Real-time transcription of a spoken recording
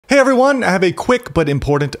Hey everyone, I have a quick but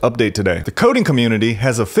important update today. The coding community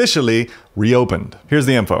has officially reopened. Here's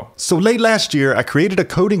the info. So late last year, I created a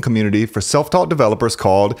coding community for self-taught developers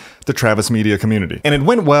called the Travis Media Community. And it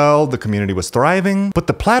went well, the community was thriving, but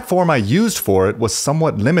the platform I used for it was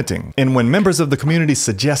somewhat limiting. And when members of the community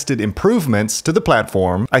suggested improvements to the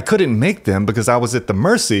platform, I couldn't make them because I was at the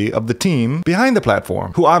mercy of the team behind the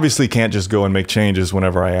platform, who obviously can't just go and make changes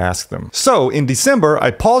whenever I ask them. So in December,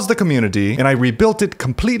 I paused the community and I rebuilt it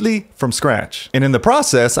completely from scratch. And in the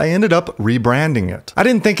process, I ended up rebranding it. I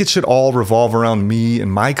didn't think it should all revolve around me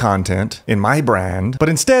and my content and my brand, but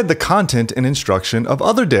instead the content and instruction of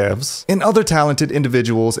other devs and other talented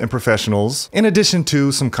individuals and professionals, in addition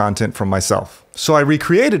to some content from myself. So I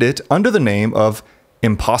recreated it under the name of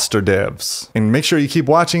Imposter Devs. And make sure you keep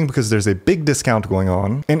watching because there's a big discount going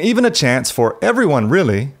on and even a chance for everyone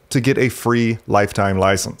really to get a free lifetime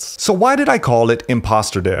license. So why did I call it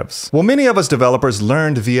Imposter Devs? Well, many of us developers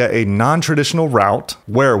learned via a non-traditional route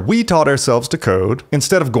where we taught ourselves to code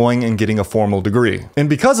instead of going and getting a formal degree. And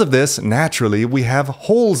because of this, naturally, we have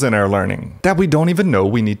holes in our learning that we don't even know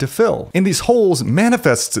we need to fill. And these holes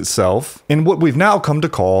manifests itself in what we've now come to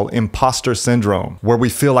call imposter syndrome, where we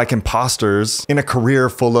feel like imposters in a career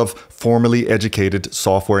full of formally educated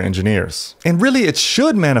software engineers. And really, it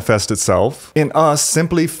should manifest itself in us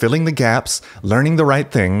simply filling the gaps, learning the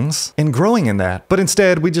right things, and growing in that. But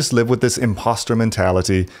instead, we just live with this imposter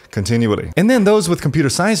mentality continually. And then those with computer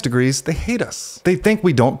science degrees, they hate us. They think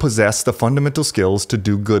we don't possess the fundamental skills to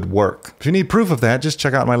do good work. If you need proof of that, just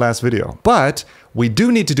check out my last video. But we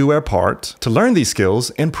do need to do our part to learn these skills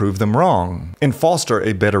and prove them wrong and foster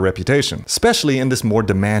a better reputation, especially in this more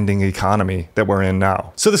demanding economy that we're in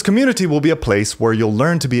now. So this community will be a place where you'll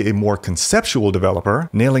learn to be a more conceptual developer,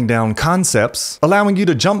 nailing down concepts, allowing you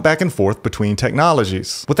to jump back and forth between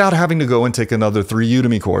technologies without having to go and take another 3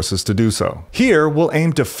 Udemy courses to do so. Here, we'll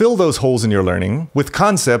aim to fill those holes in your learning with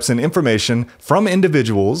concepts and information from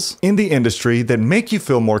individuals in the industry that make you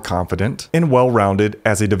feel more confident and well-rounded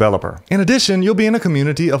as a developer. In addition, you'll be in a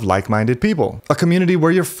community of like-minded people, a community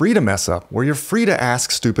where you're free to mess up, where you're free to ask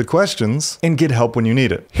stupid questions and get help when you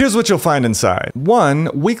need it. Here's what you'll find inside. 1,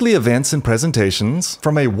 weekly events and presentations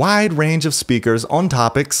from a wide range of speakers on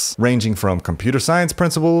topics ranging from computer science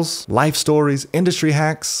principles, life stories, industry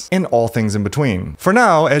hacks, and all things in between. For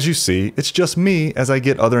now, as you see, it's just me as I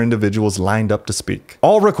get other individuals lined up to speak.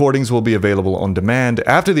 All recordings will be available on demand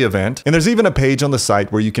after the event, and there's even a page on the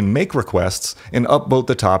site where you can make requests and upvote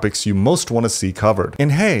the topics you most want to see covered.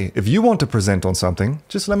 And hey, if you want to present on something,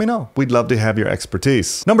 just let me know. We'd love to have your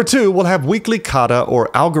expertise. Number 2, we'll have weekly kata or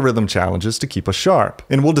algorithm challenges to keep us sharp.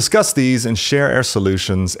 And we'll discuss these and share our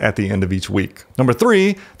solutions at the end of each week. Number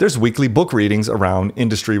 3, there's weekly book readings around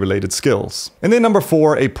industry-related skills. And then number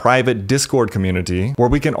 4, a private Discord community where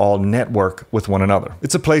we can all network with one another.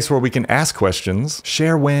 It's a place where we can ask questions,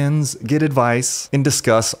 share wins, get advice, and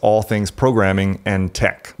discuss all things programming and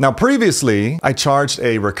tech. Now, previously, I charged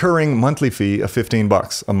a recurring monthly fee of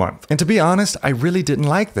 $15 a month. And to be honest, I really didn't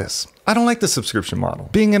like this. I don't like the subscription model.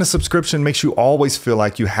 Being in a subscription makes you always feel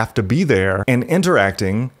like you have to be there and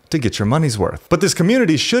interacting to get your money's worth. But this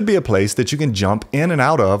community should be a place that you can jump in and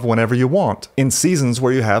out of whenever you want, in seasons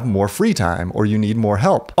where you have more free time or you need more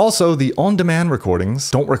help. Also, the on-demand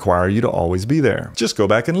recordings don't require you to always be there. Just go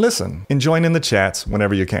back and listen and join in the chats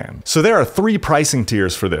whenever you can. So there are 3 pricing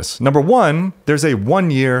tiers for this. Number 1, there's a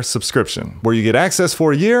 1-year subscription where you get access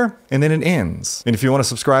for a year and then it ends. And if you want to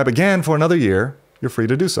subscribe again for another year, you're free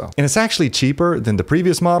to do so. And it's actually cheaper than the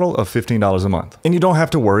previous model of $15 a month. And you don't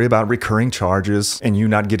have to worry about recurring charges and you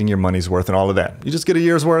not getting your money's worth and all of that. You just get a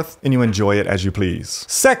year's worth and you enjoy it as you please.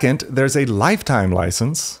 Second, there's a lifetime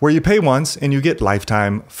license where you pay once and you get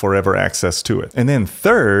lifetime forever access to it. And then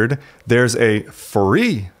third, there's a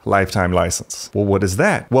free lifetime license. Well, what is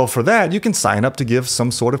that? Well, for that, you can sign up to give some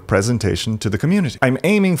sort of presentation to the community. I'm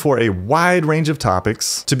aiming for a wide range of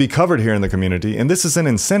topics to be covered here in the community, and this is an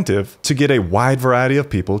incentive to get a wide variety of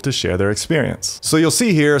people to share their experience. So you'll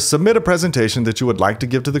see here, submit a presentation that you would like to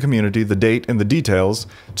give to the community, the date and the details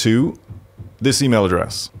to this email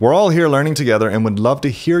address. We're all here learning together and would love to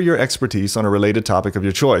hear your expertise on a related topic of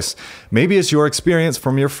your choice. Maybe it's your experience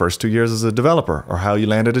from your first 2 years as a developer, or how you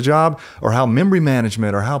landed a job, or how memory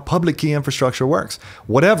management, or how public key infrastructure works.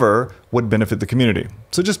 Whatever would benefit the community.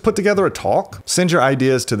 So just put together a talk, send your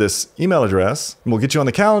ideas to this email address, and we'll get you on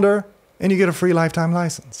the calendar, and you get a free lifetime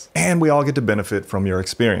license. And we all get to benefit from your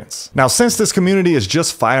experience. Now, since this community is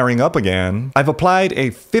just firing up again, I've applied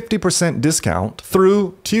a 50% discount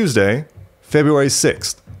through Tuesday, February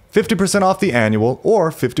 6th. 50% off the annual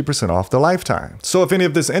or 50% off the lifetime. So if any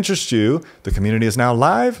of this interests you, the community is now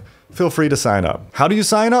live. feel free to sign up. How do you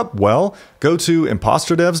sign up? Well, go to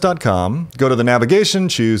imposterdevs.com, go to the navigation,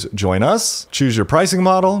 choose Join Us, choose your pricing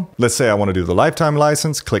model. Let's say I want to do the lifetime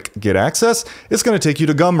license, click Get Access. It's going to take you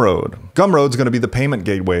to Gumroad. Gumroad's going to be the payment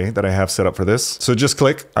gateway that I have set up for this. So just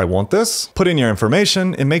click I want this, put in your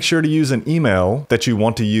information, and make sure to use an email that you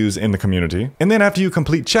want to use in the community. And then after you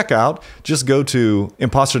complete checkout, just go to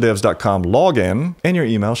imposterdevs.com login and your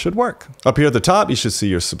email should work. Up here at the top, you should see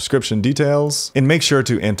your subscription details, and make sure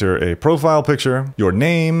to enter a profile picture, your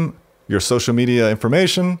name, your social media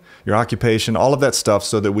information, your occupation, all of that stuff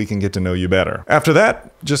so that we can get to know you better. After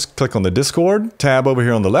that, just click on the Discord tab over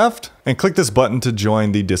here on the left and click this button to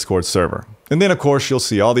join the Discord server. And then of course, you'll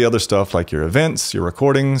see all the other stuff like your events, your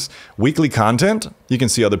recordings, weekly content. You can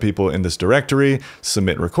see other people in this directory,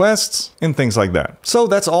 submit requests, and things like that. So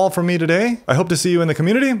that's all from me today. I hope to see you in the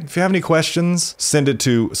community. If you have any questions, send it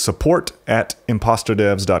to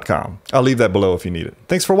support@imposterdevs.com. I'll leave that below if you need it.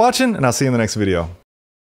 Thanks for watching, and I'll see you in the next video.